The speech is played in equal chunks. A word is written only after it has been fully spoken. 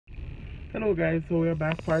Hello guys, so we're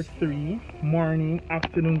back part 3. Morning,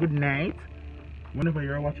 afternoon, good night. Whenever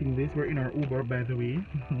you're watching this, we're in our Uber by the way,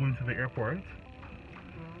 going to the airport.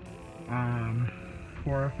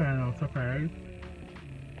 For a final surprise.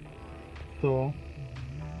 So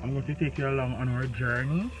I'm going to take you along on our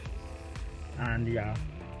journey. And yeah.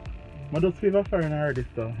 I just feel a foreign already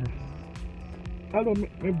so. I don't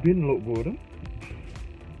make bin look good.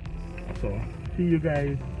 So see you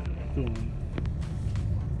guys soon.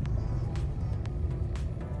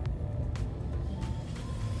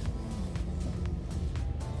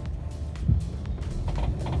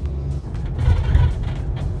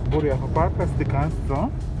 But we have a park plastic and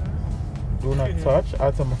stuff. Do not touch,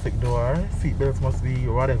 automatic door, seatbelts must be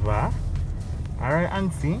whatever. Alright,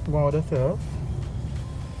 Auntie, go with yourself.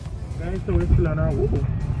 Guys, so we're still on our way.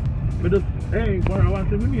 But just, hey, what I want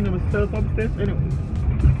to mean myself upstairs anyway.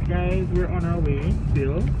 Guys, we're on our way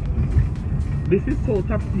still. This is so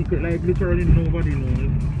top secret, like literally nobody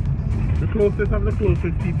knows. The closest of the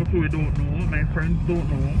closest people to it don't know, my friends don't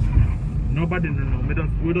know. Nobody don't know.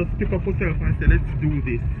 We just pick up ourselves and say, let's do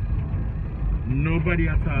this. Nobody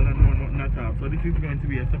at all and no nothing at all. So this is going to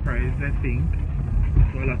be a surprise, I think,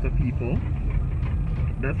 to a lot of people.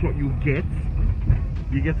 That's what you get.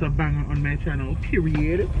 You get a banger on my channel,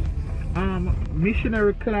 period.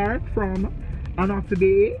 Missionary Clark from Honor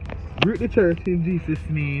Today. Greet the church in Jesus'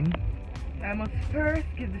 name. I must first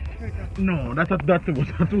give the spirit of... No, that's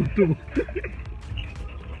too.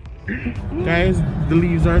 Guys, the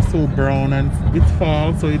leaves are so brown and it's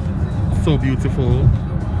fall, so it's so beautiful.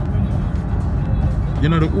 You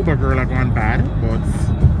know, the Uber girl are gone bad, but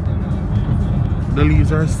the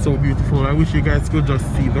leaves are so beautiful. I wish you guys could just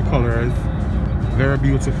see the colors. Very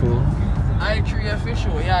beautiful. I tree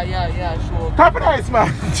official. Yeah, sure. Top nice,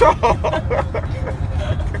 man.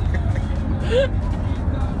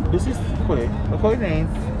 This is quite nice.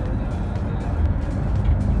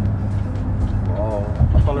 Wow,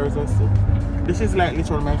 the colors are so. This is like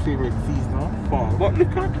literally my favorite season, no? Fall. But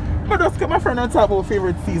look at, but just get my friend and talk about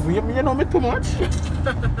favorite season. You know me too much.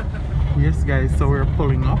 Yes, guys. So we're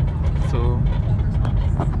pulling up to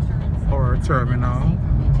our terminal.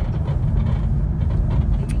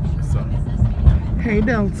 So, hey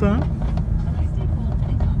Delta.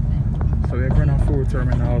 So we're going to full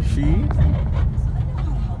terminal C.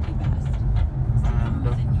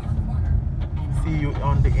 See you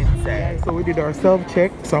on the inside. So we did our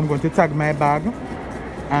self-check, so I'm going to tag my bag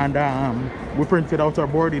and we printed out our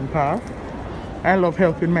boarding pass. I love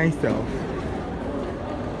helping myself.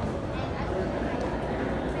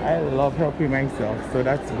 So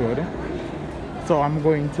that's good. So I'm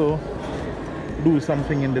going to do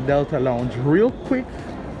something in the Delta Lounge real quick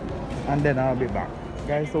and then I'll be back.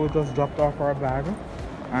 Guys, so we just dropped off our bag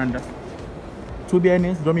and to be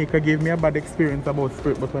honest, Jamaica gave me a bad experience about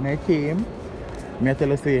Spirit, but when I came, I tell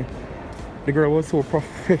you, say, the girl was so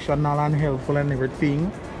professional and helpful and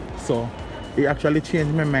everything. So it actually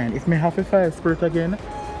changed my mind. If I have to fly Spirit again,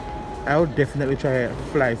 I would definitely try to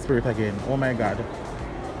fly Spirit again. Oh my god.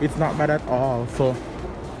 It's not bad at all. So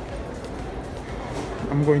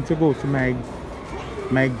I'm going to go to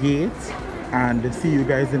my gate and see you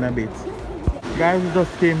guys in a bit. Guys, we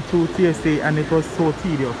just came to TSA and it was so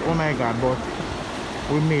tedious. Oh my god, but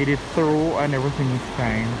we made it through and everything is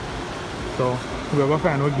fine. So we're gonna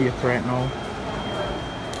find our gate right now.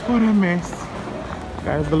 What a mess.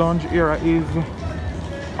 Guys, the lounge area is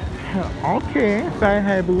okay. Thigh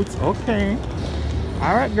high boots, okay.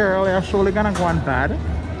 Alright girl, you're surely gonna go on bad.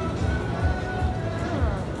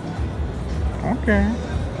 Okay.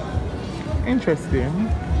 Interesting.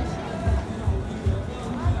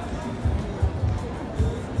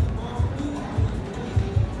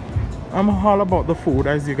 I'm all about the food,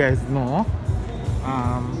 as you guys know.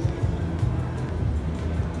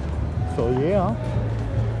 So yeah.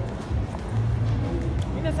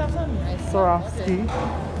 You just have some nice Swarovski.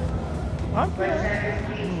 Okay.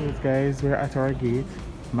 Anyways, guys, we're at our gate.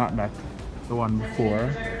 Not that, the one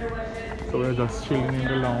before. So we're just chilling in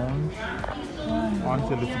the lounge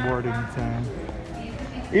until it's boarding time.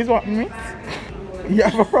 Is what, miss? You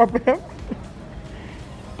have a problem?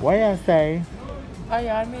 Why I say? I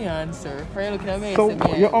yawn me answer. For you looking at me. So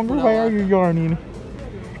you're hungry? Why are you yawning?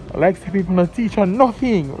 Like some people not teach on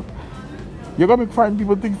nothing. You're gonna make frightened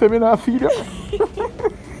people think they're not feed you.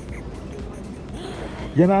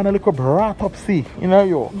 You're not a little brat up, see, you know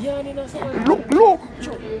yo. Look.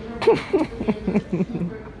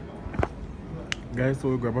 Guys, so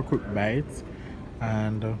we grab a quick bite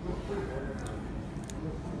and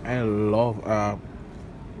I love a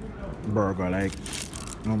burger, like,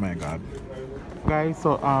 oh my god. Guys,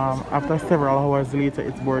 so after several hours later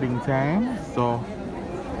it's boarding time, so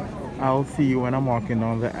I'll see you when I'm walking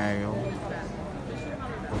down the aisle.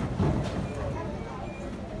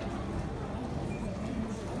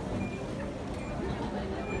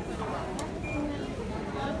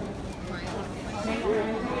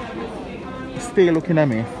 Stay looking at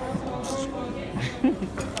me.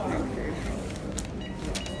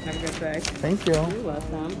 Have a good day. Thank you. You're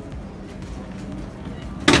welcome.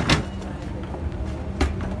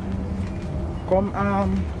 Come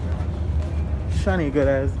Shani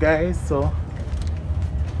guys, so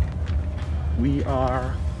we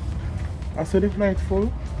are so the flight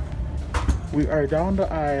full. We are down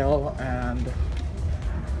the aisle and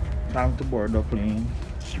time to board the plane.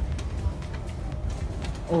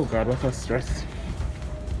 Oh god, what a stress.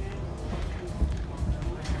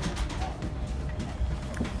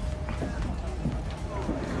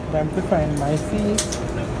 Time to find my seat.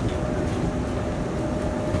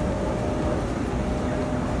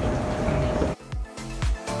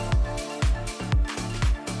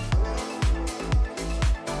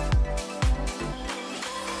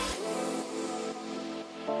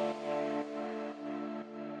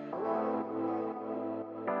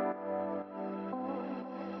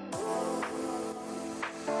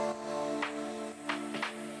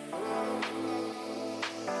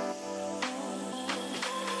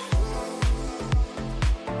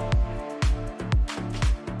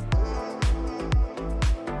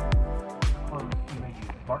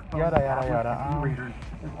 Readers,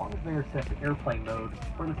 as long as they are set to airplane mode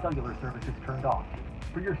or the cellular service is turned off.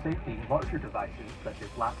 For your safety, larger devices such as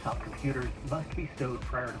laptop computers must be stowed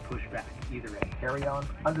prior to pushback, either in a carry-on,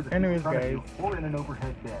 under the seat in front of you, or in an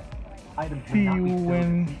overhead bin. Items See may not you be stowed in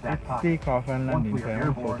when the seat back it's pocket. takeoff and Once landing we are time. I'm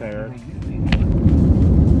so airborne, tired. you may use these.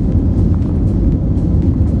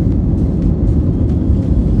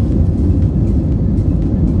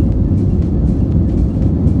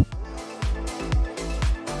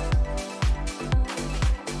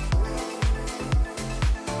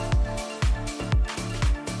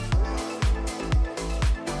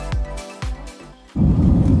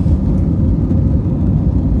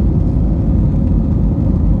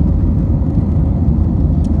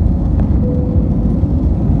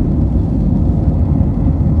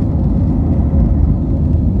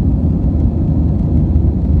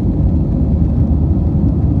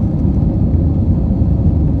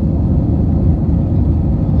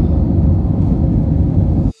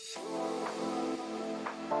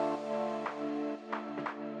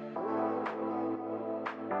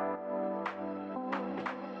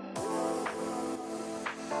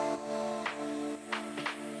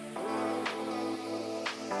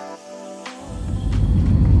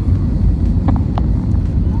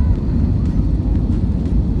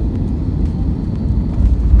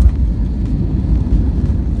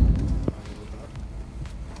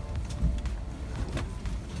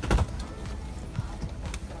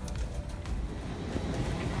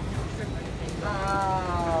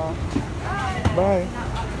 Bye.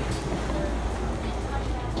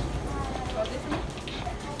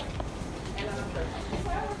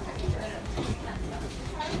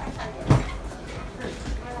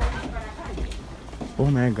 Oh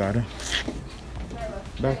my god.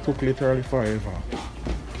 That took literally forever.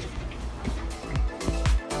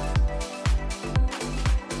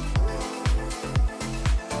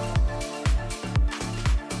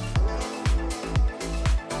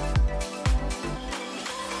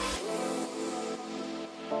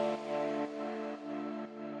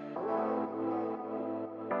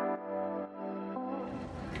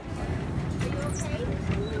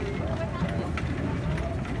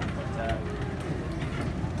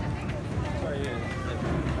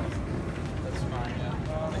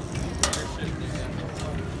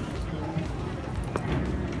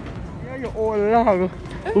 You old lag.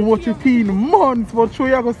 We watch you 10 months, but sure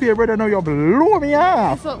you gonna say, brother, now you blow me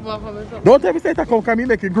off. Don't tell me say that come me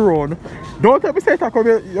make it grown. Don't tell me say that come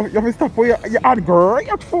you have to stop where you're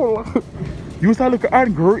ungrateful. You used to look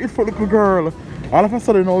ungrateful little girl. All of a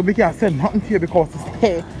sudden now we can't say nothing to you because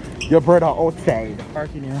hey, your brother outside.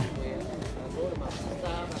 Parking here.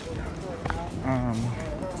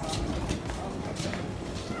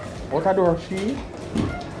 What I do she?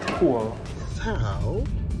 Cool. So,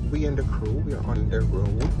 we and the crew, we are on the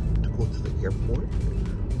road to go to the airport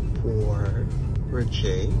for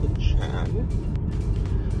Rajay and Chan.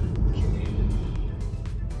 Okay.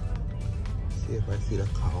 See if I see the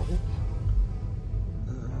cow.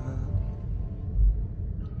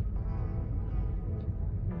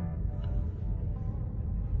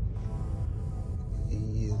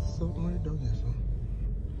 Is somewhere down here, so.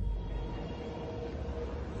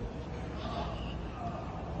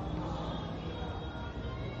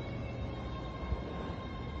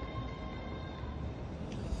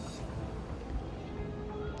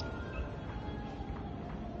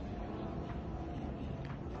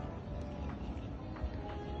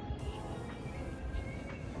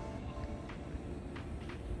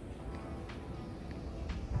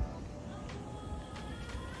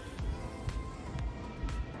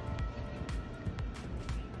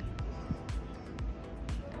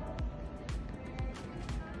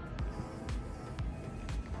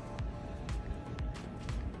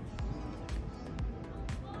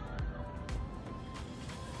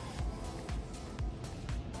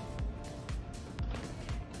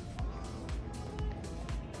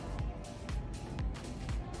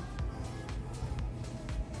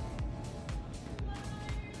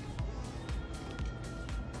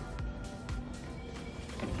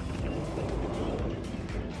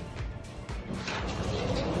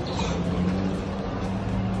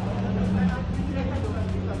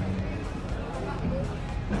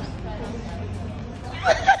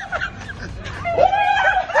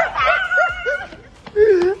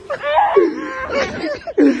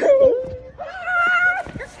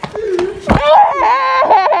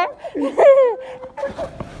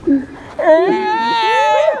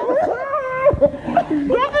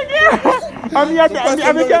 I'm here.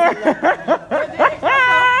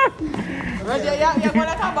 Rajay, you're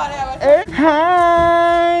gonna come back there.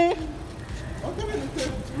 Hi.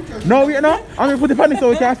 No, we no. I'm gonna put it on this so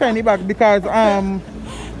we can find it back because a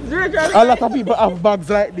lot of people have bags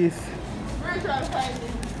like this.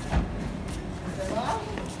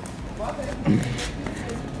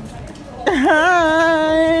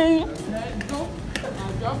 Hi.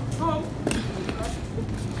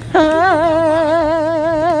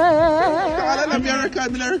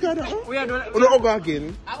 We are doing again.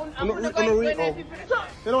 You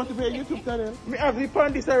don't want to pay YouTube channel? Me have the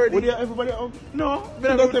pan this already. Would you everybody out? No.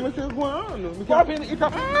 Don't say what's going on.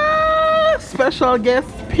 Special guest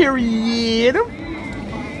period.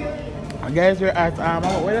 Guys, we're at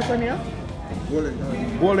where is it here?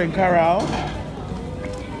 Golden Corral.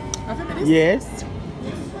 Yes.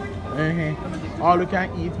 All you can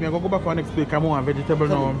eat. Me I go back for next week. I'm on vegetable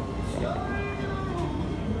now.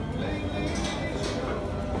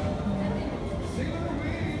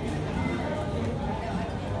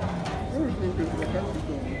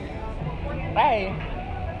 Bye.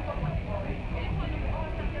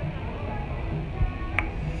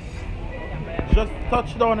 Just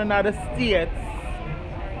touched down in another state.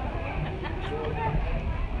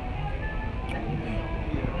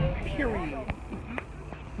 Period.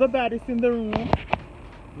 The bed is in the room.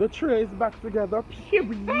 The tray is back together.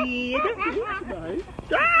 Period.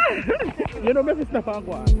 You know, maybe it's not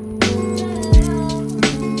on